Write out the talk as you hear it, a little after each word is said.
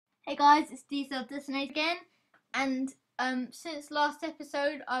Hey guys, it's Diesel Disney again, and since last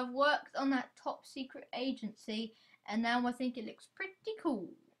episode I've worked on that top secret agency and now I think it looks pretty cool.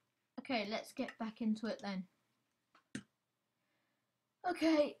 Okay, let's get back into it then.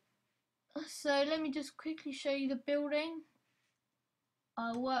 Okay, so let me just quickly show you the building.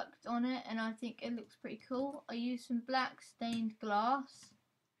 I worked on it and I think it looks pretty cool. I used some black stained glass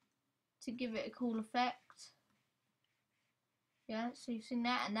to give it a cool effect. Yeah, so you've seen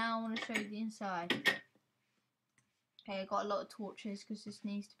that, and now I want to show you the inside. Okay, I got a lot of torches because this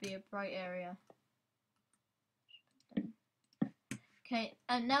needs to be a bright area. Okay,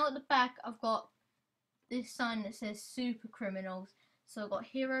 and now at the back I've got this sign that says Super Criminals. So I've got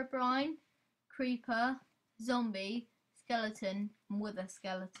Herobrine, Creeper, Zombie, Skeleton, and Wither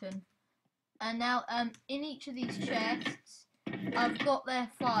Skeleton. And now in each of these chests I've got their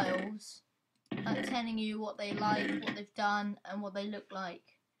files telling you what they like, what they've done, and what they look like.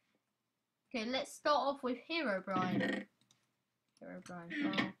 Okay, let's start off with Herobrine.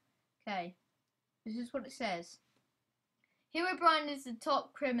 Okay, this is what it says. Herobrine is the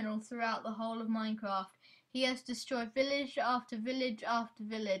top criminal throughout the whole of Minecraft. He has destroyed village after village after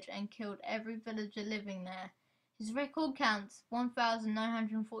village and killed every villager living there. His record counts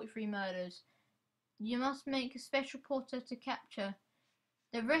 1,943 murders. You must make a special portal to capture.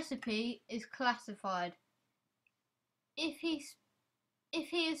 The recipe is classified. If he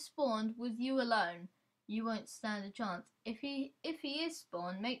is spawned with you alone, you won't stand a chance. If he is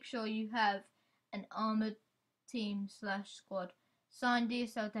spawned, make sure you have an armored team/squad. Signed,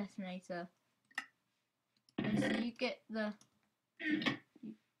 DSL Detonator. And so you get that.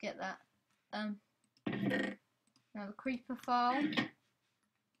 Now the creeper file.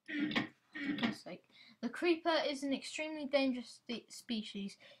 For God's sake. The creeper is an extremely dangerous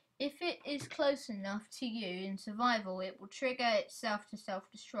species. If it is close enough to you in survival, it will trigger itself to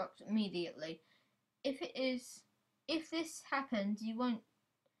self-destruct immediately. If this happens, you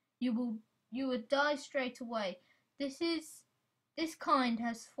would die straight away. This kind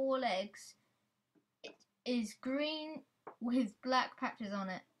has 4 legs. It is green with black patches on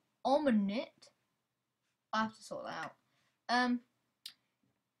it. Ominate. I have to sort that out.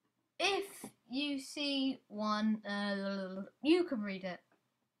 If you see one, you can read it.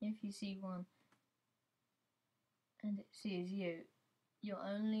 If you see one and it sees you, your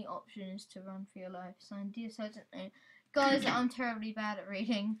only option is to run for your life. Signed, DSL Detonator. Guys, I'm terribly bad at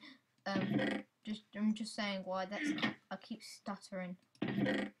reading. I'm just saying why. I keep stuttering.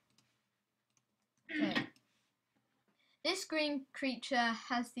 Okay. This green creature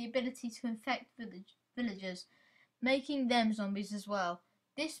has the ability to infect villagers, making them zombies as well.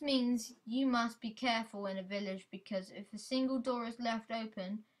 This means you must be careful in a village because if a single door is left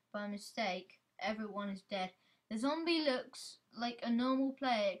open by mistake, everyone is dead. The zombie looks like a normal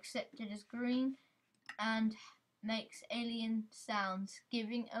player except it is green and makes alien sounds,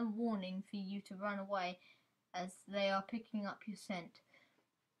 giving a warning for you to run away as they are picking up your scent.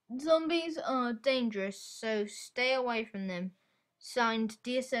 Zombies are dangerous, so stay away from them. Signed,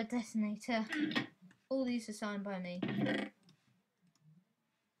 DSL Detonator. All these are signed by me.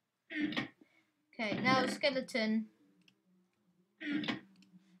 Okay, now the skeleton.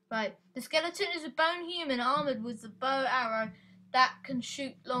 Right, the skeleton is a bone human armoured with a bow arrow that can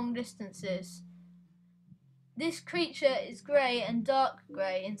shoot long distances. This creature is grey and dark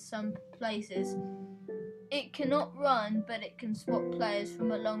grey in some places. It cannot run, but it can spot players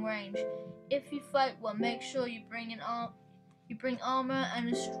from a long range. If you fight one, make sure you bring armour and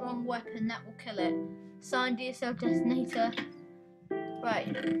a strong weapon that will kill it. Signed, DSL Detonator.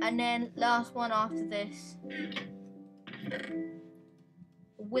 Right, and then last one after this.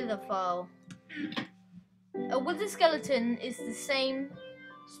 Wither file. A wither skeleton is the same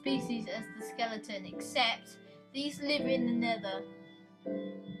species as the skeleton, except these live in the nether.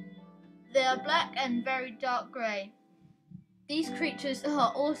 They are black and very dark grey. These creatures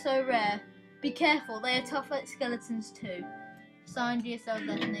are also rare. Be careful, they are tough like skeletons too. Signed, DSL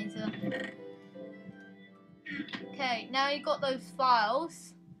Detonator. Okay, now you've got those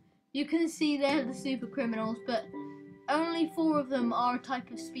files. You can see they're the super criminals, but only 4 of them are a type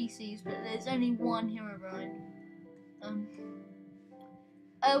of species, but there's only one Herobrine.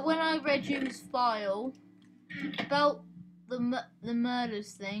 When I read you's file about the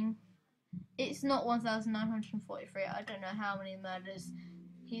murders thing, it's not 1,943. I don't know how many murders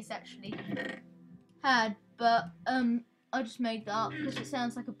he's actually had, but I just made that up because it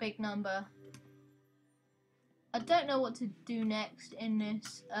sounds like a big number. I don't know what to do next in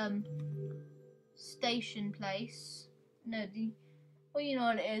this station place. No, well, you know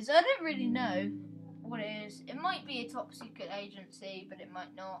what it is. I don't really know what it is. It might be a top secret agency, but it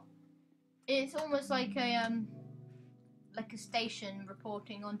might not. It's almost like a station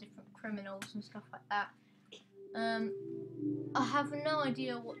reporting on different criminals and stuff like that. I have no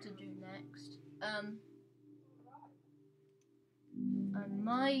idea what to do next. I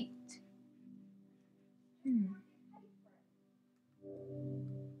might.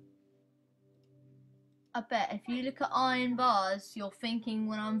 I bet if you look at iron bars, you're thinking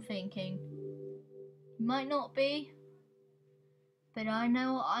what I'm thinking. You might not be, but I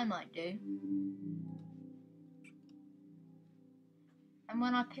know what I might do. And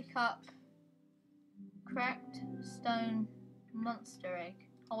when I pick up cracked stone monster egg.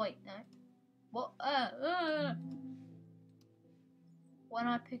 Oh wait, no. What? When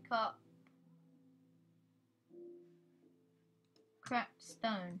I pick up cracked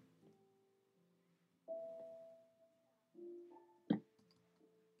stone.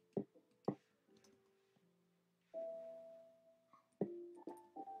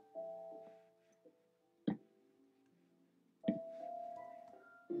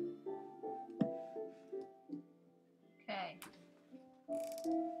 Okay.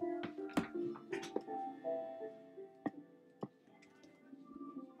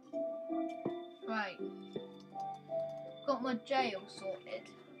 Right. Got my jail sorted.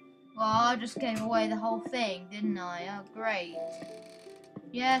 Well, I just gave away the whole thing, didn't I? Oh, great.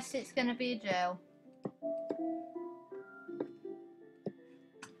 Yes, it's gonna be a jail.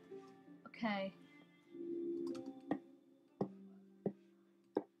 Okay.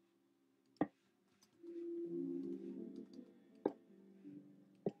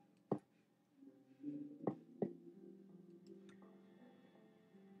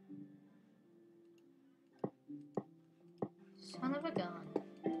 Son of a gun.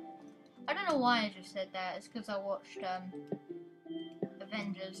 I don't know why I just said that. It's because I watched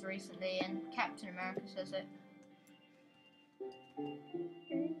Avengers recently and Captain America says it.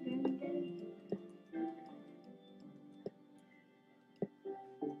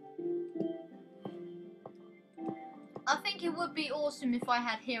 I think it would be awesome if I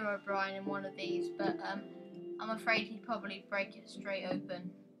had Herobrine in one of these, but I'm afraid he'd probably break it straight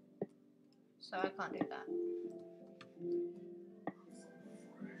open. So I can't do that.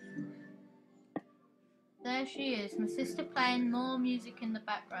 There she is, my sister playing more music in the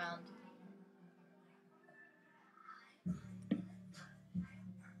background.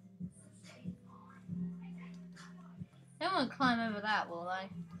 They won't climb over that, will they?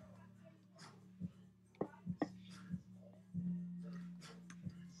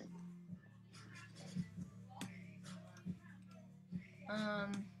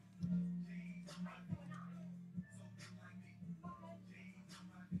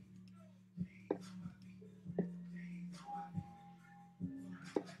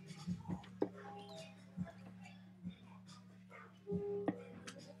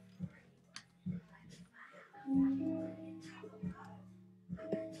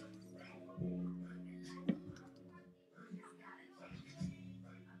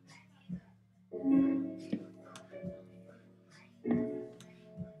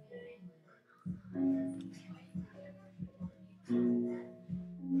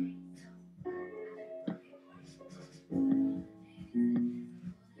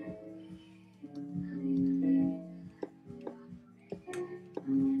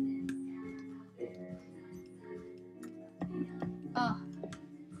 Oh,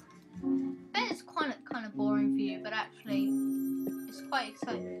 I bet it's kind of boring for you, but actually, it's quite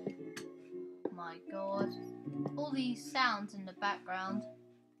exciting. Oh my god, all these sounds in the background.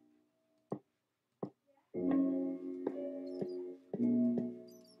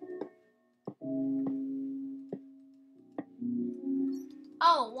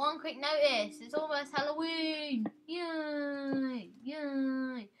 Oh, one quick notice, it's almost Halloween! Yay!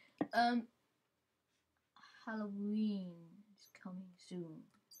 Yay! Halloween is coming soon.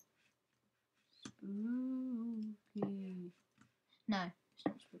 Spooky. No, it's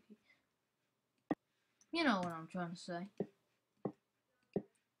not spooky. You know what I'm trying to say.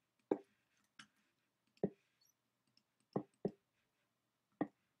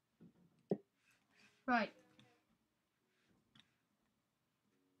 Right.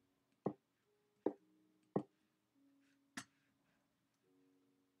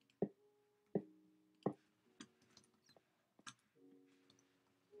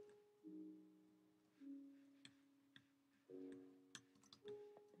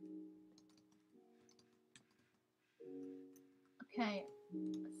 Okay,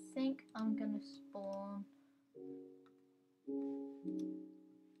 I think I'm gonna spawn.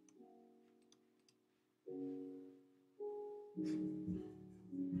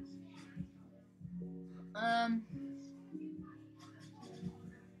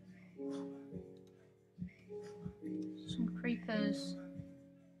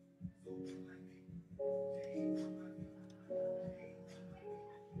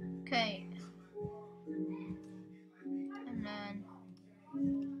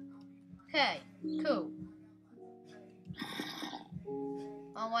 Okay, cool.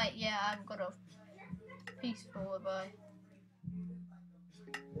 Oh wait, yeah, I haven't got a peaceful, have I?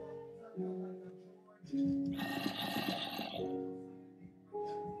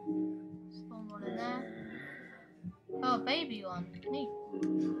 Spawn one in there. Oh, a baby one. Neat.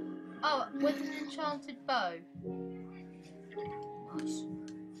 Oh, with an enchanted bow. Nice.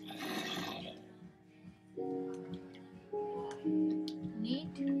 Neat.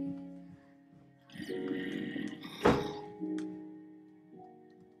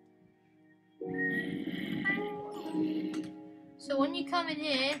 So when you come in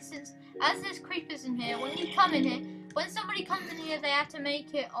here, since as there's creepers in here, when you come in here, when somebody comes in here, they have to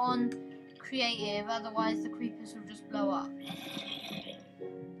make it on creative, otherwise the creepers will just blow up.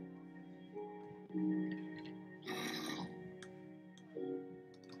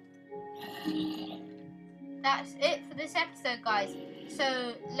 That's it for this episode, guys.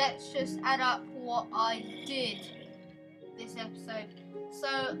 So let's just add up what I did this episode.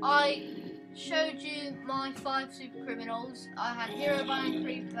 So I showed you my 5 super criminals. I had Herobrine,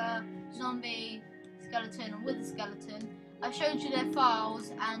 Creeper, Zombie, Skeleton, and Wither Skeleton. I showed you their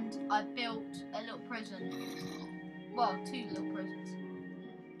files and I built a little prison. Well, 2 little prisons.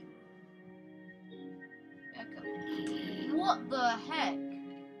 Okay. What the heck?